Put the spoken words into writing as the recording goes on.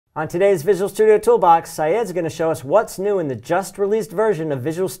On today's Visual Studio Toolbox, Sayed's going to show us what's new in the just released version of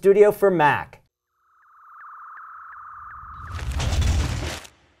Visual Studio for Mac.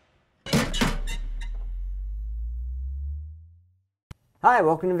 Hi,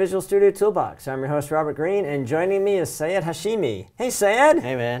 welcome to Visual Studio Toolbox. I'm your host, Robert Green, and joining me is Sayed Hashimi. Hey, Sayed.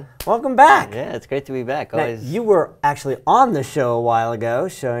 Hey, man. Welcome back. Yeah, it's great to be back. Now, you were actually on the show a while ago,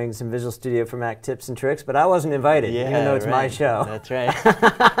 showing some Visual Studio for Mac tips and tricks, but I wasn't invited, even though it's my show. That's right.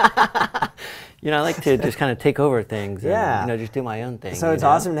 I like to just kind of take over things and just do my own thing. So it's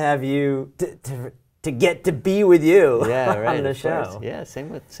awesome to have you, to get to be with you on the show. Course. Yeah,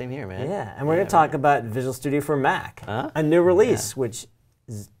 same here, man. Yeah, and we're going to talk about Visual Studio for Mac, a new release, which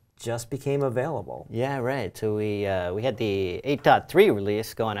just became available. Yeah, right. So we had the 8.3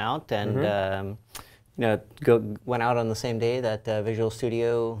 release going out, and went out on the same day that Visual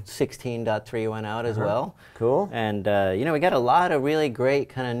Studio 16.3 went out as well. Cool. And we got a lot of really great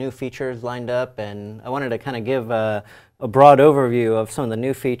kind of new features lined up, and I wanted to kind of give a broad overview of some of the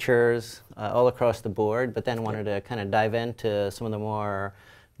new features all across the board, but then wanted to kind of dive into some of the more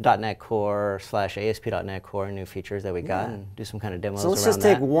 .NET Core / ASP.NET Core new features that we got and do some kind of demos around that. So let's just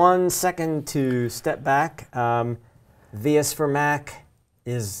take 1 second to step back. VS for Mac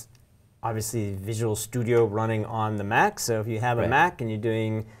is obviously Visual Studio running on the Mac. So if you have a Mac and you're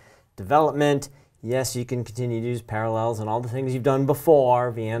doing development, yes, you can continue to use parallels and all the things you've done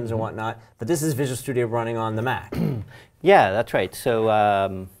before, VMs and whatnot, but this is Visual Studio running on the Mac. Yeah, that's right.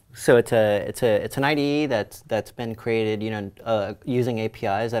 So so it's an IDE that's been created, using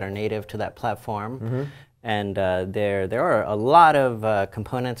APIs that are native to that platform, and there are a lot of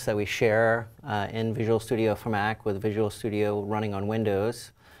components that we share in Visual Studio for Mac with Visual Studio running on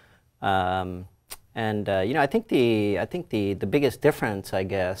Windows, I think the biggest difference, I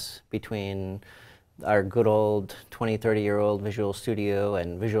guess, between our good old 20-30-year-old Visual Studio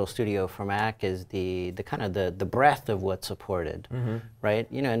and Visual Studio for Mac is the kind of the breadth of what's supported,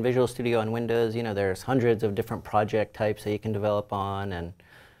 right? In Visual Studio on Windows, there's hundreds of different project types that you can develop on, and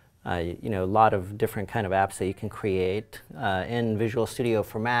a lot of different kind of apps that you can create. In Visual Studio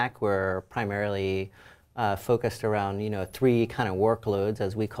for Mac, we're primarily focused around 3 kind of workloads,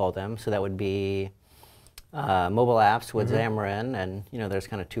 as we call them. So that would be mobile apps with Xamarin, and there's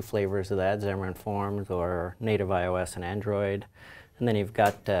kind of 2 flavors of that: Xamarin Forms or native iOS and Android. And then you've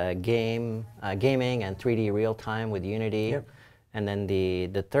got gaming and 3D real time with Unity. And then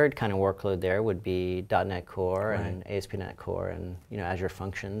the third kind of workload there would be .NET Core and ASP.NET Core and Azure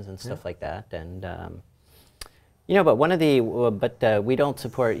Functions and stuff like that. And but we don't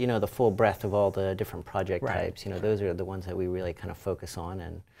support the full breadth of all the different project types. Those are the ones that we really kind of focus on.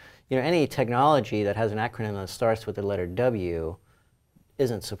 And any technology that has an acronym that starts with the letter W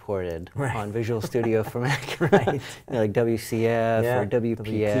isn't supported on Visual Studio for Mac. Like WCF or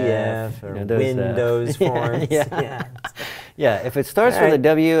WPF or Windows Forms. If it starts with a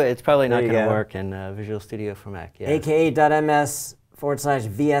W, it's probably not going to work in Visual Studio for Mac.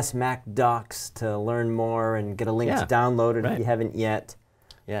 aka.ms/VS Mac Docs to learn more and get a link to download it if you haven't yet.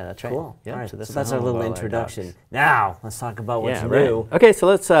 Yeah, that's right. Cool. Yep. All right. So that's our little introduction. Now let's talk about what's new. Okay, so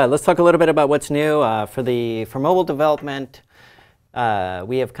let's talk a little bit about what's new for mobile development.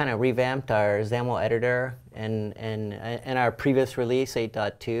 We have kind of revamped our XAML editor, and in our previous release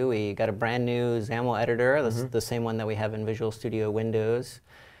 8.2, we got a brand new XAML editor. This is the same one that we have in Visual Studio Windows,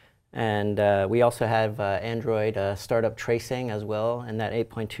 and we also have Android startup tracing as well in that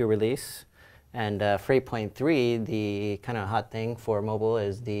 8.2 release. And for 8.3, the kind of hot thing for mobile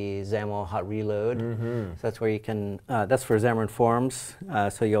is the XAML hot reload. So that's where you can, that's for Xamarin Forms.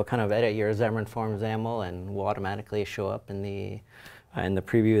 So you'll kind of edit your Xamarin Forms XAML and will automatically show up in the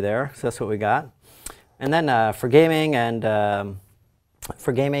preview there. So that's what we got. And then for gaming and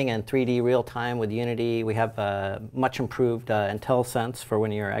 3D real time with Unity, we have much improved IntelliSense for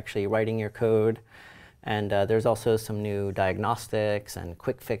when you're actually writing your code. And there's also some new diagnostics and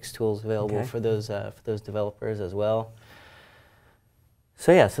quick fix tools available for those developers as well.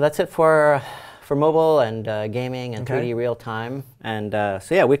 So yeah, so that's it for mobile and gaming and 3D real time. And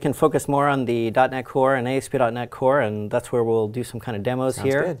so yeah, we can focus more on the .NET Core and ASP.NET Core, and that's where we'll do some kind of demos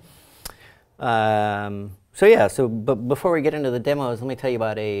here. So yeah, but before we get into the demos, let me tell you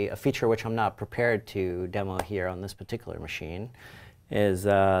about a feature which I'm not prepared to demo here on this particular machine. Is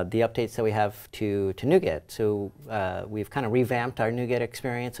the updates that we have to NuGet. So we've kind of revamped our NuGet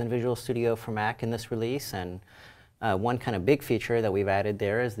experience in Visual Studio for Mac in this release, and one kind of big feature that we've added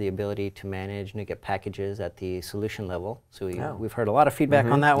there is the ability to manage NuGet packages at the solution level. So we've heard a lot of feedback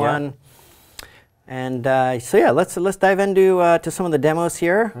on that one. And so yeah, let's dive into to some of the demos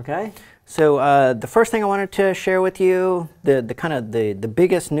here. Okay. So the first thing I wanted to share with you, the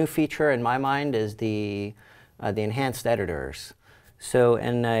biggest new feature in my mind is the enhanced editors. So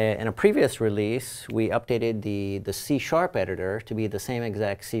in a previous release, we updated the C# editor to be the same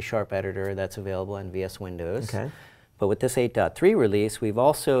exact C# editor that's available in VS Windows. Okay. But with this 8.3 release, we've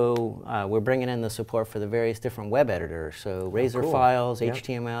also, we're bringing in the support for the various different web editors. So Razor files, Yep.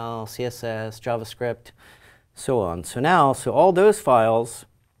 HTML, CSS, JavaScript, so on. So all those files,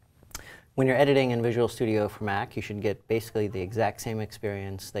 when you're editing in Visual Studio for Mac, you should get basically the exact same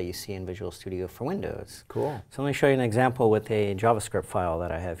experience that you see in Visual Studio for Windows. Cool. So let me show you an example with a JavaScript file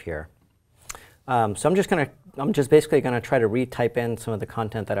that I have here. So I'm just basically going to try to retype in some of the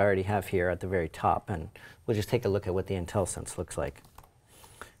content that I already have here at the very top, and we'll just take a look at what the IntelliSense looks like.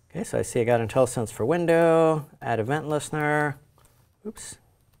 Okay, so I see I got IntelliSense for window, add event listener. Oops.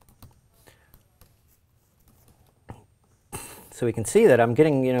 So we can see that I'm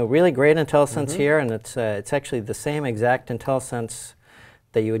getting really great IntelliSense here, and it's actually the same exact IntelliSense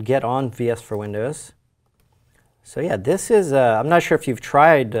that you would get on VS for Windows. So yeah, this is I'm not sure if you've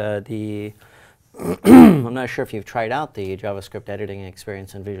tried I'm not sure if you've tried out the JavaScript editing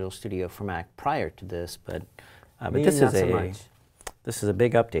experience in Visual Studio for Mac prior to this, but this is a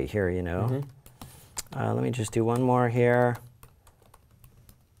big update here, Let me just do one more here.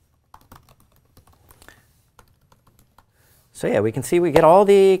 So yeah, we can see we get all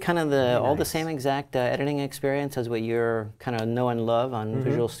the all the same exact editing experience as what you're kind of know and love on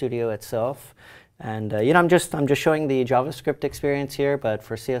Visual Studio itself. And I'm just showing the JavaScript experience here, but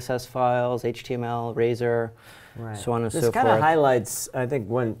for CSS files, HTML, Razor, so on and so forth. This kind of highlights, I think,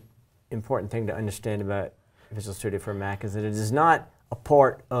 one important thing to understand about Visual Studio for Mac is that it is not a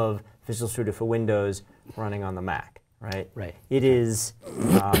port of Visual Studio for Windows running on the Mac, right? Right. It is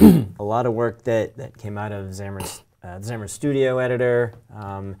a lot of work that came out of Xamarin Studio Editor,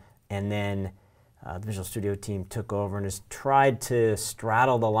 and then the Visual Studio team took over and has tried to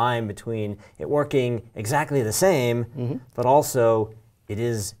straddle the line between it working exactly the same, but also it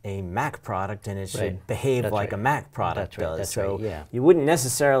is a Mac product and it should behave like a Mac product does. So you wouldn't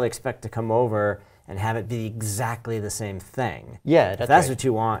necessarily expect to come over and have it be exactly the same thing. Yeah, if that's what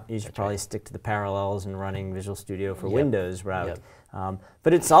you want, you should probably stick to the parallels and running Visual Studio for Windows route.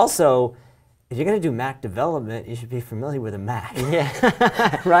 But it's also, if you're going to do Mac development, you should be familiar with a Mac.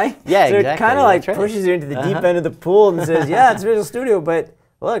 Yeah. Right? Yeah, so exactly. it kind of like pushes you into the deep end of the pool and says, yeah, it's Visual Studio, but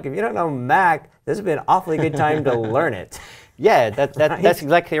look, if you don't know Mac, this would be an awfully good time to learn it. Yeah, that's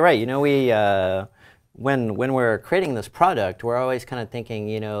exactly right. We when we're creating this product, we're always kind of thinking,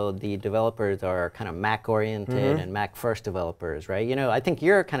 the developers are kind of Mac-oriented and Mac-first developers, right? I think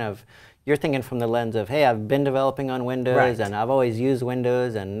you're thinking from the lens of, hey, I've been developing on Windows and I've always used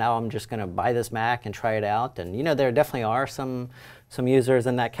Windows, and now I'm just going to buy this Mac and try it out. And there definitely are some users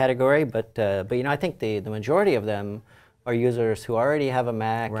in that category, but I think the majority of them are users who already have a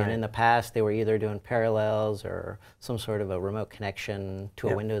Mac, and in the past they were either doing parallels or some sort of a remote connection to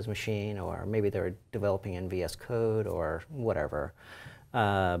a Windows machine, or maybe they were developing in VS Code or whatever.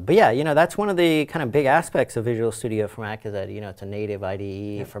 But yeah, that's one of the kind of big aspects of Visual Studio for Mac, is that it's a native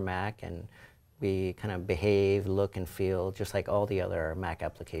IDE for Mac, and we kind of behave, look, and feel just like all the other Mac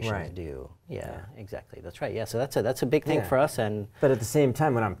applications do. Yeah, exactly. That's right. Yeah, so that's a big thing for us. But at the same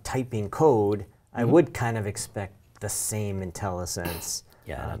time, when I'm typing code, I would kind of expect the same IntelliSense.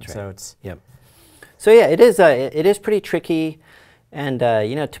 Yeah, that's right. So it's So yeah, it is pretty tricky. And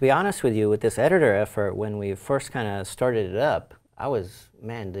to be honest with you, with this editor effort, when we first kind of started it up, I was,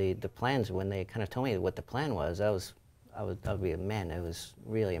 man, the plans, when they kind of told me what the plan was, I would be, man, it was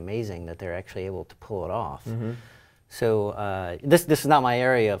really amazing that they're actually able to pull it off. So this is not my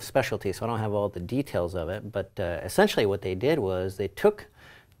area of specialty, so I don't have all the details of it, but essentially what they did was they took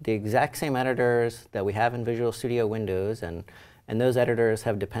the exact same editors that we have in Visual Studio Windows, and those editors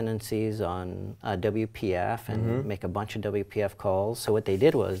have dependencies on WPF and make a bunch of WPF calls. So what they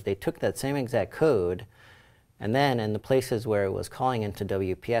did was they took that same exact code, and then in the places where it was calling into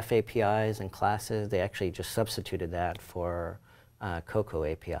WPF APIs and classes, they actually just substituted that for Cocoa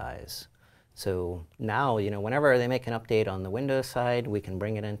APIs. So now, whenever they make an update on the Windows side, we can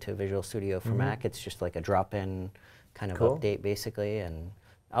bring it into Visual Studio for Mac. It's just like a drop-in kind of update, basically. And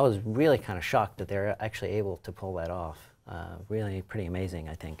I was really kind of shocked that they're actually able to pull that off. Really pretty amazing,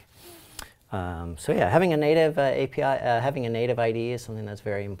 I think. So yeah, having a native API, having a native IDE is something that's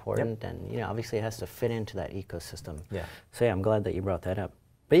very important, and obviously it has to fit into that ecosystem. Yeah. So yeah, I'm glad that you brought that up.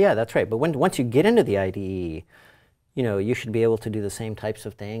 But yeah, that's right. But once you get into the IDE, you should be able to do the same types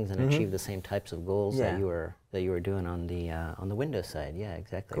of things and achieve the same types of goals that you were doing on the Windows side. Yeah,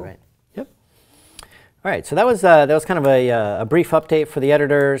 exactly right. Yep. All right, so that was kind of a brief update for the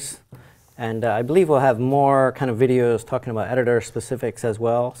editors. And I believe we'll have more kind of videos talking about editor specifics as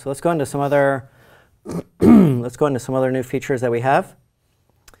well. So let's go into some other let's go into some other new features that we have.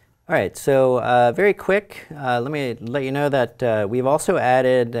 All right, so very quick, let me let you know that we've also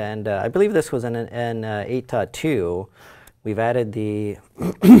added, and I believe this was in 8.2, we've added the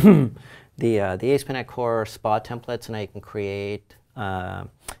the ASP.NET Core SPA templates, and now you can create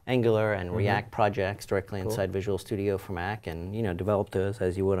Angular and React projects directly inside Visual Studio for Mac, and develop those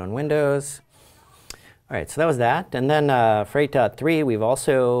as you would on Windows. All right, so that was that. And then for 8.3, we've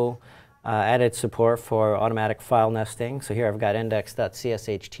also added support for automatic file nesting. So here I've got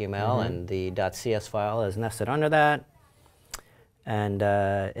index.cshtml, and the .cs file is nested under that. And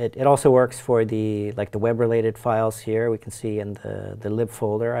it also works for the web-related files here. We can see in the lib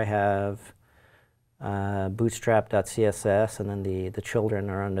folder I have bootstrap.css, and then the children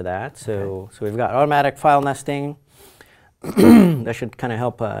are under that. So we've got automatic file nesting. That should kind of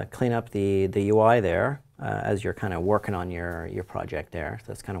help clean up the UI there as you're kind of working on your project there. So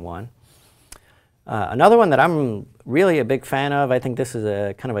that's kind of one. Another one that I'm really a big fan of, I think this is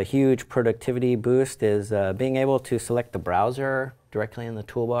a kind of a huge productivity boost, is being able to select the browser directly in the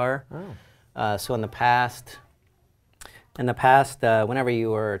toolbar. So in the past, whenever you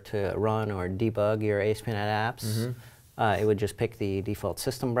were to run or debug your ASP.NET apps, it would just pick the default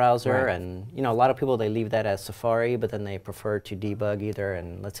system browser, and a lot of people, they leave that as Safari, but then they prefer to debug either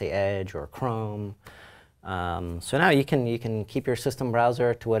in, let's say, Edge or Chrome. So now you can keep your system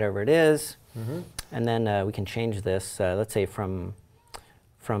browser to whatever it is, and then we can change this, let's say from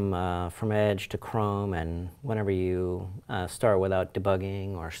Edge to Chrome, and whenever you start without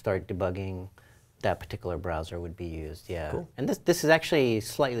debugging or start debugging, that particular browser would be used. Cool. And this is actually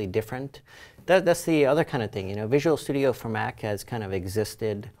slightly different. That's the other kind of thing. Visual Studio for Mac has kind of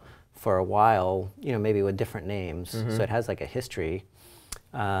existed for a while, maybe with different names. So it has like a history.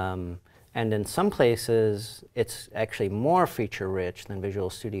 And in some places, it's actually more feature-rich than Visual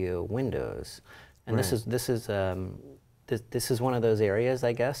Studio Windows. And this is one of those areas,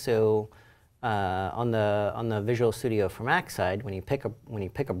 I guess. So on the Visual Studio for Mac side, when you pick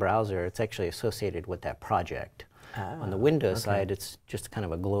a browser, it's actually associated with that project. On the Windows side, it's just kind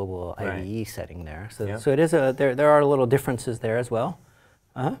of a global IDE setting there. So so it is there are little differences there as well.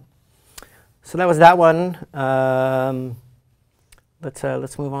 So that was that one.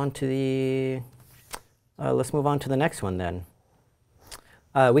 Let's move on to the next one then.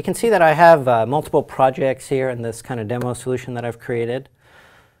 We can see that I have multiple projects here in this kind of demo solution that I've created.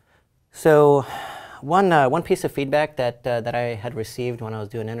 So one piece of feedback that I had received when I was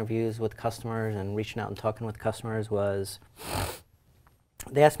doing interviews with customers and reaching out and talking with customers was,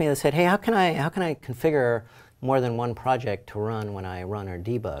 they asked me, they said, hey, how can I configure more than one project to run when I run or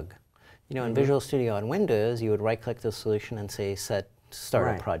debug? In Visual Studio on Windows, you would right-click the solution and say Set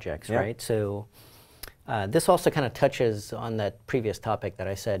Startup Projects, right? So this also kind of touches on that previous topic that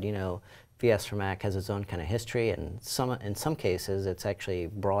I said, VS for Mac has its own kind of history, and in some cases, it's actually a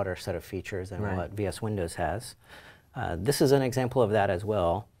broader set of features than what VS Windows has. This is an example of that as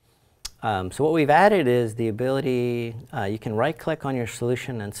well. So what we've added is the ability, you can right-click on your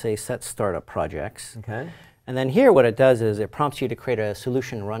solution and say Set Startup Projects. And then here what it does is it prompts you to create a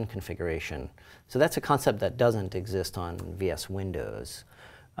solution run configuration. So that's a concept that doesn't exist on VS Windows.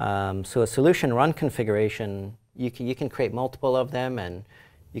 So a solution run configuration, you can create multiple of them, and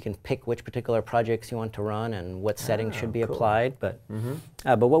you can pick which particular projects you want to run and what settings should be applied. But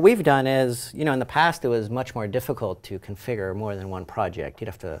what we've done is, in the past it was much more difficult to configure more than one project. You'd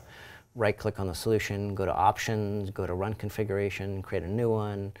have to right-click on the solution, go to Options, go to Run Configuration, create a new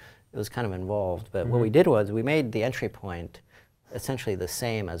one. It was kind of involved. But what we did was we made the entry point essentially the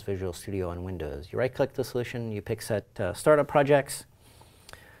same as Visual Studio on Windows. You right-click the solution, you pick Set Startup Projects.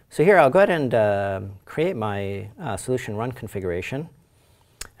 So here I'll go ahead and create my solution run configuration.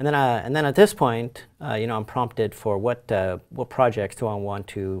 And then at this point, I'm prompted for what projects do I want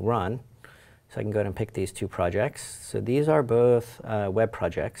to run. So I can go ahead and pick these two projects. So these are both web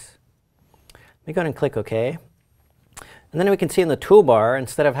projects. Let me go ahead and click OK. And then we can see in the toolbar,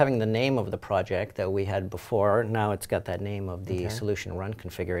 instead of having the name of the project that we had before, now it's got that name of the solution run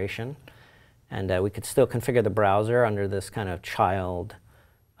configuration. And we could still configure the browser under this kind of child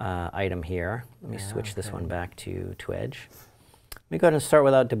item here. Let me switch this one back to Edge. Let me go ahead and start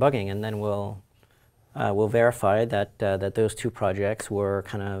without debugging, and then we'll verify that those two projects were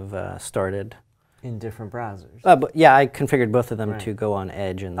kind of started in different browsers. But yeah, I configured both of them to go on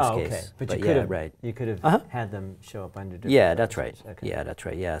Edge in this case. But you could have had them show up under different browsers. That's right. Yeah, that's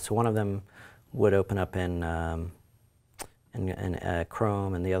right. Yeah, so one of them would open up in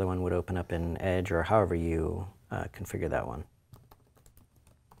Chrome, and the other one would open up in Edge, or however you configure that one.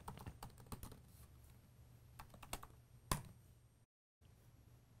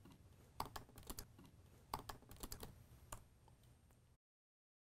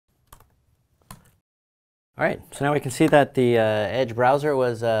 All right, so now we can see that the Edge browser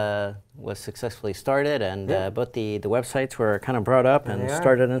was successfully started, and both the websites were kind of brought up and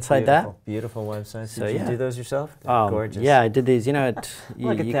started inside that. Beautiful websites. So, did you do those yourself? Gorgeous. Yeah, I did these. You know,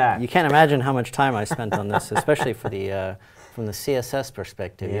 Look at that. You can't imagine how much time I spent on this, especially for the from the CSS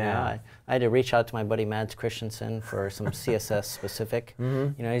perspective. You know, I had to reach out to my buddy Mads Christensen for some CSS specific.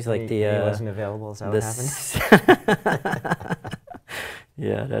 You know, he's like he wasn't available. Is that what happened?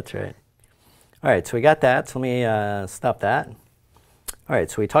 Yeah, that's right. All right, so we got that. So let me stop that. All right,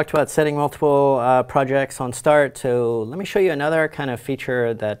 so we talked about setting multiple projects on start. So let me show you another kind of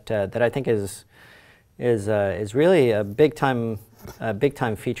feature that that I think is really a big time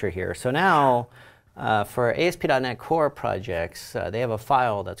feature here. So now for ASP.NET Core projects, they have a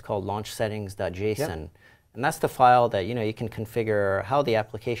file that's called launchsettings.json. And that's the file that you can configure how the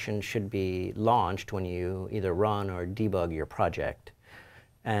application should be launched when you either run or debug your project.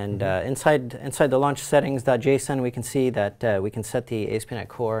 And inside the launch settings.json, we can see that we can set the ASP.NET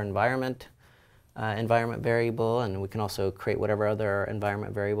Core environment variable, and we can also create whatever other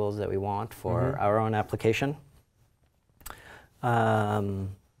environment variables that we want for our own application.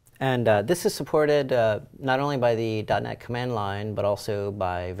 This is supported not only by the .NET command line, but also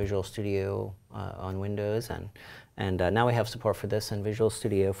by Visual Studio on Windows, and now we have support for this in Visual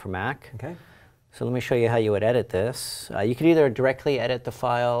Studio for Mac. Okay. So let me show you how you would edit this. You could either directly edit the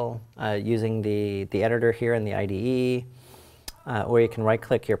file using the editor here in the IDE, or you can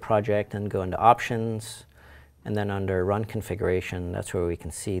right-click your project and go into Options, and then under Run Configuration, that's where we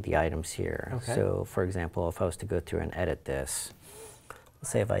can see the items here. Okay. So for example, if I was to go through and edit this,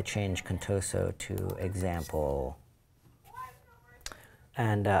 let's say if I change Contoso to Example,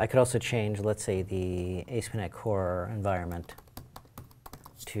 and I could also change, let's say, the ASP.NET Core environment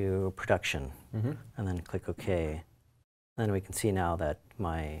to Production. And then click OK. Then we can see now that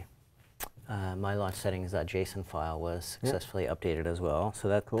my my launch settings.json file was successfully updated as well. So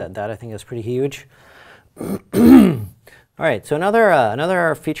that I think is pretty huge. All right. So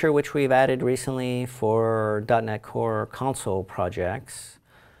another feature which we've added recently for .NET Core console projects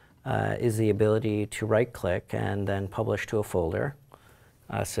is the ability to right-click and then publish to a folder.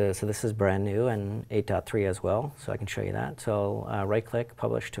 So this is brand new and 8.3 as well. So I can show you that. So right-click,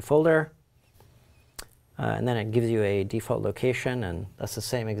 publish to folder. And then it gives you a default location, and that's the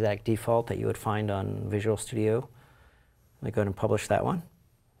same exact default that you would find on Visual Studio. Let me go ahead and publish that one.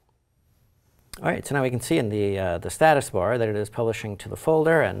 All right, so now we can see in the status bar that it is publishing to the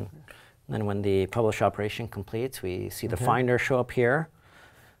folder, and then when the publish operation completes, we see the Finder show up here.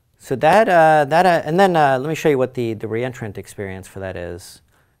 So and then let me show you what the reentrant experience for that is.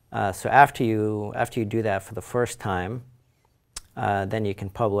 So after you do that for the first time, then you can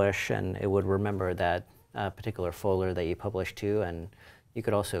publish, and it would remember that particular folder that you published to, and you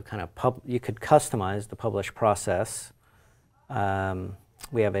could also kind of you could customize the publish process.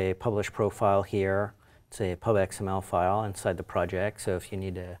 We have a publish profile here. It's a pub XML file inside the project. So if you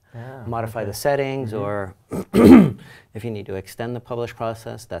need to modify the settings, or if you need to extend the publish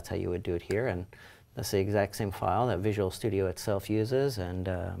process, that's how you would do it here. And that's the exact same file that Visual Studio itself uses. And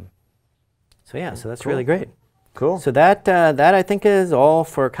so yeah, so that's really great. Cool. So that I think is all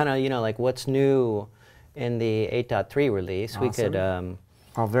for kind of like what's new in the 8.3 release. Awesome. We could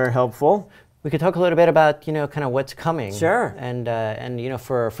all very helpful. We could talk a little bit about kind of what's coming. Sure. And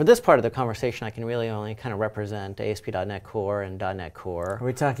for this part of the conversation, I can really only kind of represent ASP.NET Core and .NET Core. Are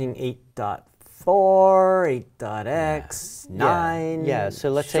we talking 8.4, 8.x, 9? Yeah. So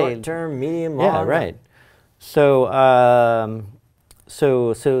let's say short-term, medium, long. Yeah. Right. So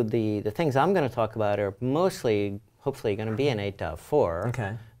so the things I'm going to talk about are mostly, hopefully, going to be in 8.4.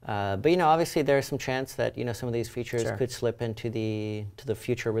 Okay. But obviously there's some chance that some of these features Sure. could slip into the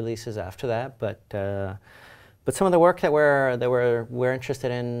future releases after that. But some of the work that we're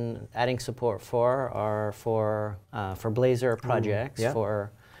interested in adding support for are for Blazor projects,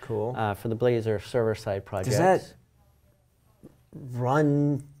 for the Blazor server-side projects. Does that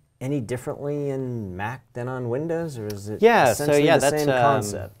run any differently in Mac than on Windows, or is it essentially the same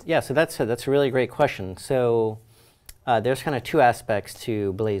concept? Yeah, so that's a really great question. So there's kind of two aspects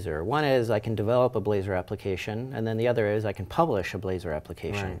to Blazor. One is I can develop a Blazor application, and then the other is I can publish a Blazor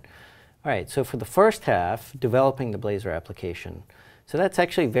application. Right. All right, so for the first half, developing the Blazor application. So that's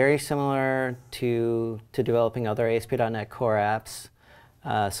actually very similar to developing other ASP.NET Core apps.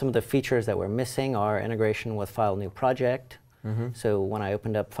 Some of the features that we're missing are integration with File New Project. So when I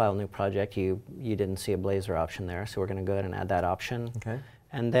opened up File New Project, you didn't see a Blazor option there, so we're going to go ahead and add that option. Okay.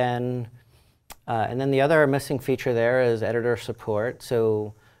 And then the other missing feature there is editor support.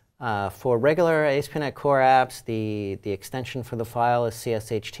 So for regular ASP.NET Core apps, the extension for the file is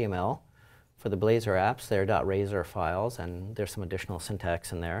CSHTML. for the Blazor apps, they're .razor files, and there's some additional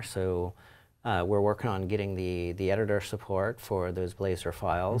syntax in there. So we're working on getting the editor support for those Blazor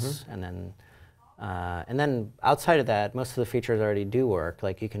files, and then outside of that, most of the features already do work.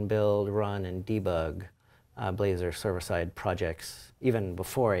 Like you can build, run, and debug Blazor server-side projects even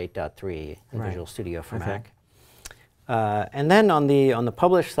before 8.3 in Visual Studio for Mac. And then on the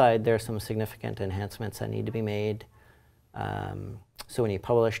publish side, there are some significant enhancements that need to be made. So when you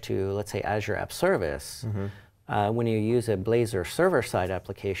publish to, let's say, Azure App Service, when you use a Blazor server-side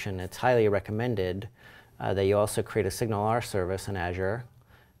application, it's highly recommended that you also create a SignalR service in Azure.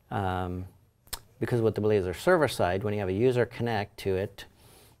 Because with the Blazor server-side, when you have a user connect to it,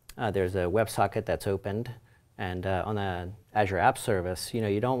 there's a WebSocket that's opened. And on the Azure App Service,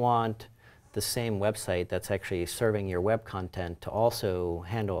 you don't want the same website that's actually serving your web content to also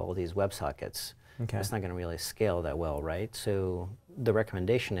handle all these WebSockets. It's not going to really scale that well, right? So the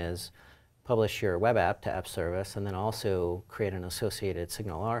recommendation is publish your web app to App Service, and then also create an associated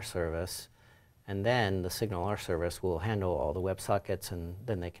SignalR service. And then the SignalR service will handle all the WebSockets, and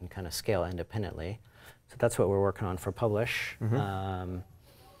then they can kind of scale independently. So that's what we're working on for publish.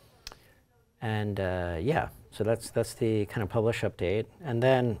 Yeah, so that's the kind of publish update. And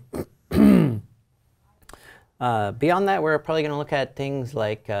then beyond that, we're probably going to look at things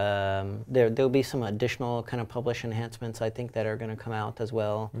like there'll be some additional kind of publish enhancements, I think, that are going to come out as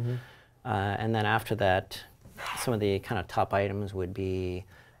well. And then after that, some of the kind of top items would be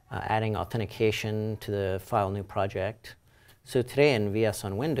adding authentication to the file new project. So today in VS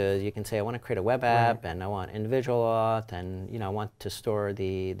on Windows, you can say, I want to create a web app, and I want individual auth, and I want to store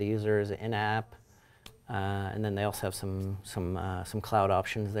the users in-app. And then they also have some cloud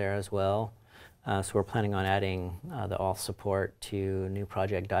options there as well. So we're planning on adding the auth support to new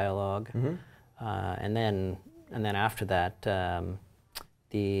project dialog. And then after that,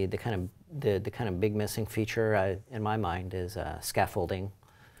 the kind of big missing feature in my mind is scaffolding.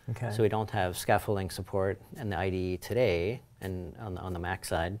 So we don't have scaffolding support in the IDE today, and on the Mac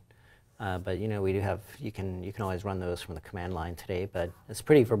side. But we do have. You can always run those from the command line today. But it's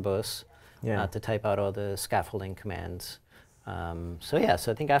pretty verbose to type out all the scaffolding commands. So I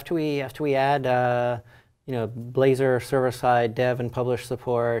think after we add Blazor server-side dev and publish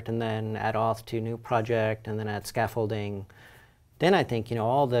support, and then add auth to new project, and then add scaffolding, then I think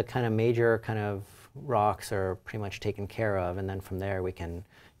all the kind of major kind of rocks are pretty much taken care of, and then from there we can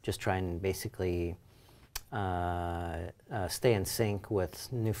just try and basically stay in sync with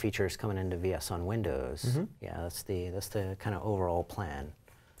new features coming into VS on Windows. Yeah, that's the kind of overall plan.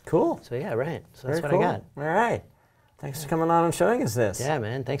 Cool. So yeah, right. So that's what cool. I got. All right. Thanks for coming on and showing us this. Yeah,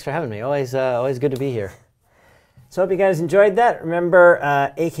 man. Thanks for having me. Always good to be here. So hope you guys enjoyed that. Remember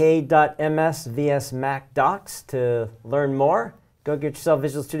aka.ms vs Mac docs to learn more. Go get yourself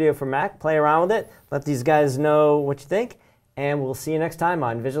Visual Studio for Mac. Play around with it. Let these guys know what you think. And we'll see you next time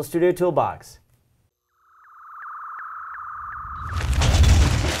on Visual Studio Toolbox.